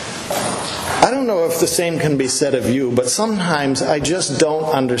I don't know if the same can be said of you, but sometimes I just don't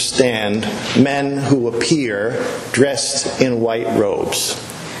understand men who appear dressed in white robes.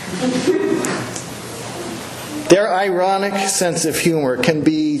 Their ironic sense of humor can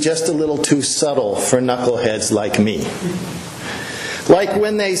be just a little too subtle for knuckleheads like me. Like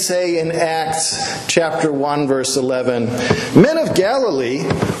when they say in Acts chapter 1, verse 11, "Men of Galilee,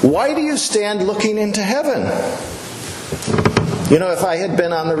 why do you stand looking into heaven?" You know, if I had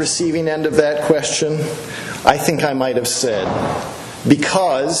been on the receiving end of that question, I think I might have said,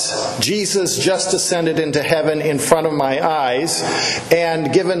 because Jesus just ascended into heaven in front of my eyes,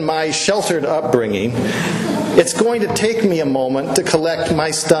 and given my sheltered upbringing, it's going to take me a moment to collect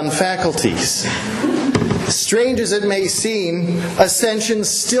my stunned faculties. Strange as it may seem, ascensions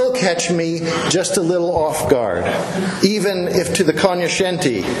still catch me just a little off guard, even if to the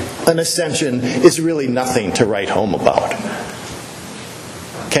cognoscenti, an ascension is really nothing to write home about.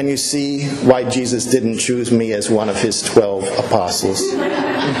 Can you see why Jesus didn't choose me as one of his 12 apostles?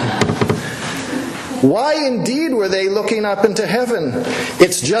 Why indeed were they looking up into heaven?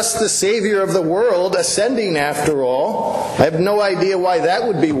 It's just the Savior of the world ascending after all. I have no idea why that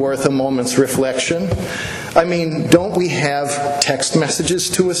would be worth a moment's reflection. I mean, don't we have text messages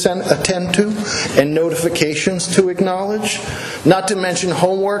to attend to and notifications to acknowledge? Not to mention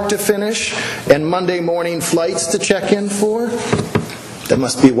homework to finish and Monday morning flights to check in for? That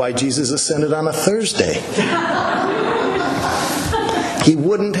must be why Jesus ascended on a Thursday. He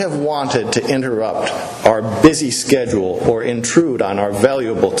wouldn't have wanted to interrupt our busy schedule or intrude on our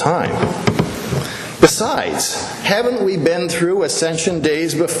valuable time. Besides, haven't we been through Ascension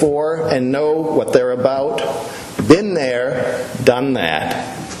days before and know what they're about? Been there, done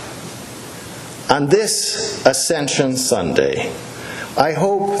that. On this Ascension Sunday, I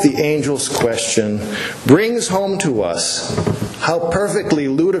hope the angel's question brings home to us how perfectly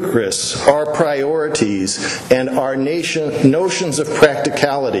ludicrous our priorities and our notions of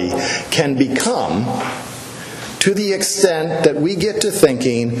practicality can become, to the extent that we get to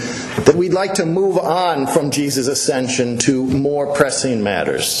thinking that we'd like to move on from Jesus' ascension to more pressing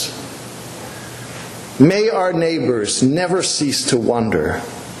matters. May our neighbors never cease to wonder,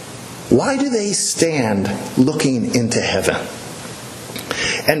 why do they stand looking into heaven?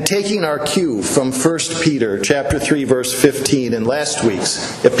 And taking our cue from 1 Peter chapter 3, verse 15 in last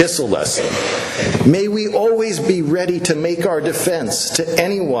week's epistle lesson, may we always be ready to make our defense to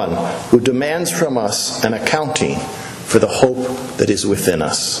anyone who demands from us an accounting for the hope that is within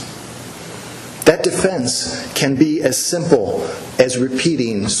us. That defense can be as simple as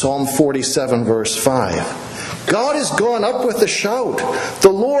repeating Psalm 47, verse 5. God is gone up with a shout, the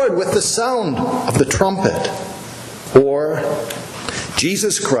Lord with the sound of the trumpet. Or,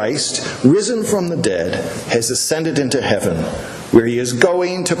 Jesus Christ, risen from the dead, has ascended into heaven, where he is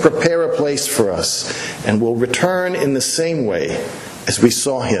going to prepare a place for us, and will return in the same way as we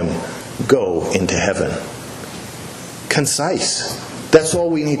saw him go into heaven. Concise. That's all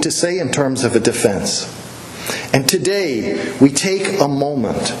we need to say in terms of a defense. And today, we take a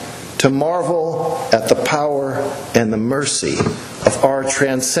moment to marvel at the power and the mercy of our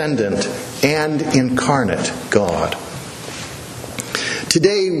transcendent and incarnate God.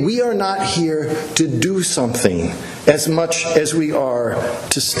 Today, we are not here to do something as much as we are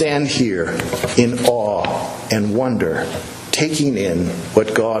to stand here in awe and wonder, taking in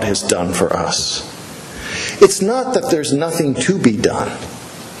what God has done for us. It's not that there's nothing to be done,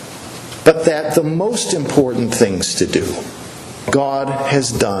 but that the most important things to do, God has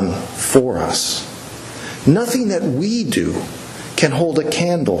done for us. Nothing that we do can hold a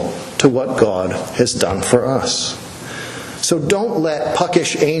candle to what God has done for us. So don't let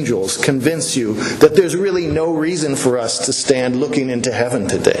Puckish Angels convince you that there's really no reason for us to stand looking into heaven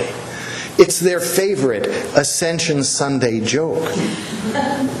today. It's their favorite Ascension Sunday joke.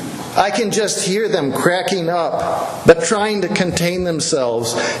 I can just hear them cracking up, but trying to contain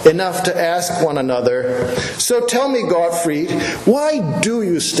themselves enough to ask one another, "So tell me, Gottfried, why do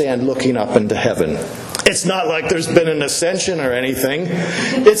you stand looking up into heaven? It's not like there's been an ascension or anything.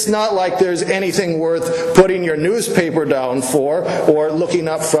 It's not like there's anything worth putting your newspaper down for or looking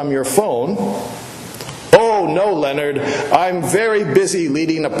up from your phone." "Oh, no, Leonard, I'm very busy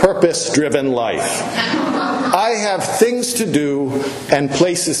leading a purpose-driven life. I have things to do and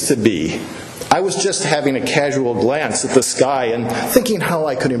places to be. I was just having a casual glance at the sky and thinking how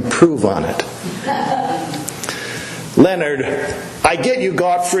I could improve on it." "Leonard, I get you,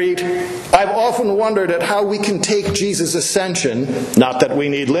 Gottfried. I've often wondered at how we can take Jesus' ascension, not that we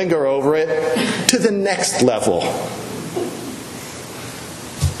need linger over it, to the next level."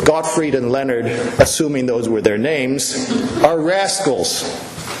 Gottfried and Leonard, assuming those were their names, are rascals.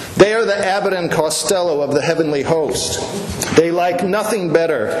 They are the Abbott and Costello of the heavenly host. They like nothing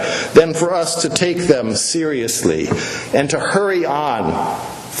better than for us to take them seriously and to hurry on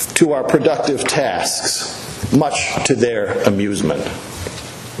to our productive tasks, much to their amusement.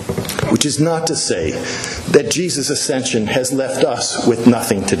 Which is not to say that Jesus' ascension has left us with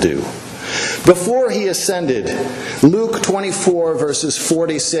nothing to do. Before he ascended, Luke 24 verses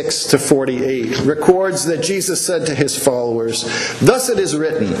 46 to 48 records that Jesus said to his followers, "Thus it is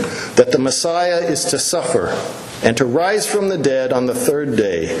written that the Messiah is to suffer and to rise from the dead on the third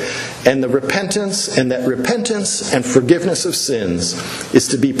day, and that repentance and forgiveness of sins is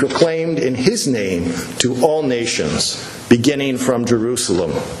to be proclaimed in his name to all nations, beginning from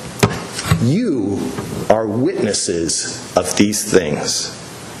Jerusalem. You are witnesses of these things."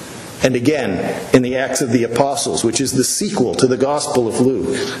 And again, in the Acts of the Apostles, which is the sequel to the Gospel of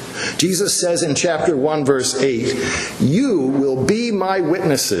Luke, Jesus says in chapter 1, verse 8, "You will be my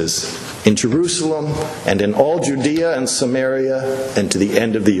witnesses in Jerusalem and in all Judea and Samaria and to the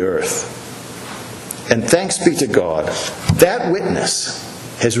end of the earth." And thanks be to God, that witness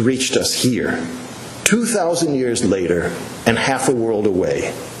has reached us here, 2,000 years later and half a world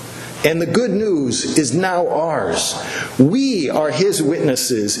away. And the good news is now ours. We are his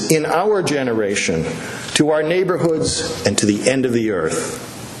witnesses in our generation, to our neighborhoods, and to the end of the earth.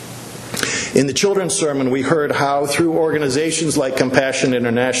 In the children's sermon, we heard how, through organizations like Compassion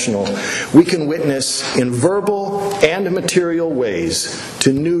International, we can witness in verbal and material ways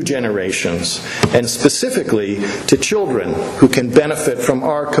to new generations, and specifically to children who can benefit from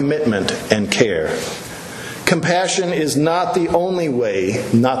our commitment and care. Compassion is not the only way,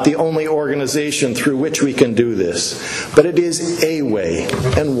 not the only organization through which we can do this, but it is a way,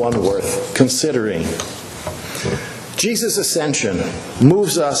 and one worth considering. Jesus' ascension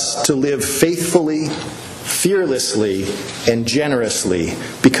moves us to live faithfully, fearlessly, and generously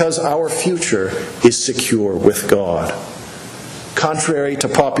because our future is secure with God. Contrary to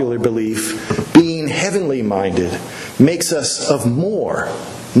popular belief, being heavenly minded makes us of more,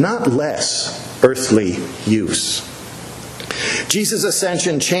 not less, earthly use. Jesus'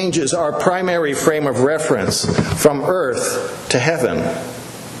 ascension changes our primary frame of reference from earth to heaven.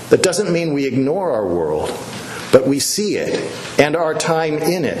 That doesn't mean we ignore our world, but we see it and our time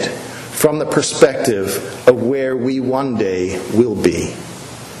in it from the perspective of where we one day will be.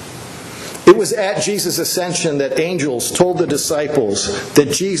 It was at Jesus' ascension that angels told the disciples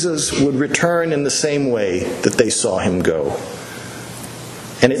that Jesus would return in the same way that they saw him go.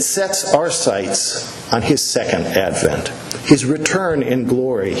 And it sets our sights on his second advent, his return in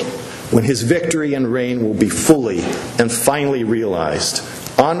glory, when his victory and reign will be fully and finally realized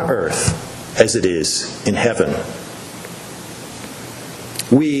on earth as it is in heaven.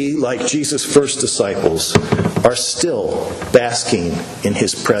 We, like Jesus' first disciples, are still basking in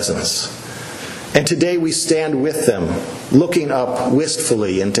his presence. And today we stand with them, looking up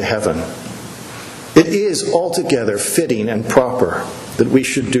wistfully into heaven. It is altogether fitting and proper that we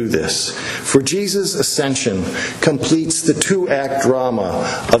should do this, for Jesus' ascension completes the two-act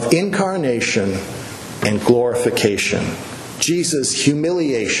drama of incarnation and glorification, Jesus'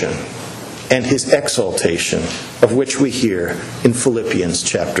 humiliation and his exaltation, of which we hear in Philippians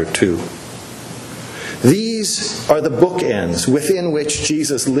chapter 2. These are the bookends within which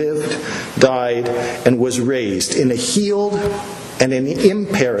Jesus lived, died, and was raised in a healed and an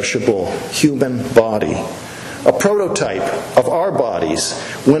imperishable human body, a prototype of our bodies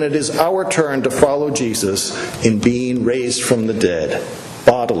when it is our turn to follow Jesus in being raised from the dead,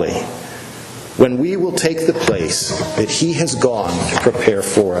 bodily, when we will take the place that he has gone to prepare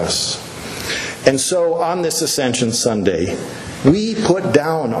for us. And so on this Ascension Sunday, we put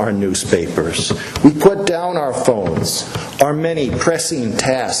down our newspapers, we put down our phones, our many pressing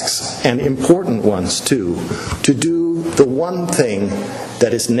tasks, and important ones too, to do the one thing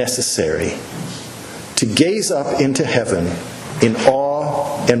that is necessary, to gaze up into heaven in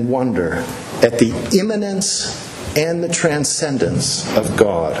awe and wonder at the immanence and the transcendence of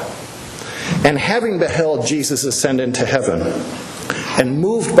God. And having beheld Jesus ascend into heaven, and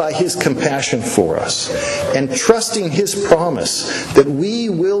moved by his compassion for us, and trusting his promise that we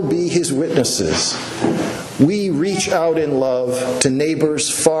will be his witnesses, we reach out in love to neighbors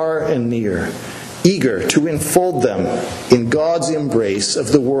far and near, eager to enfold them in God's embrace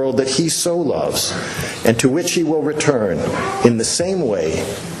of the world that he so loves, and to which he will return in the same way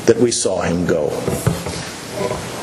that we saw him go.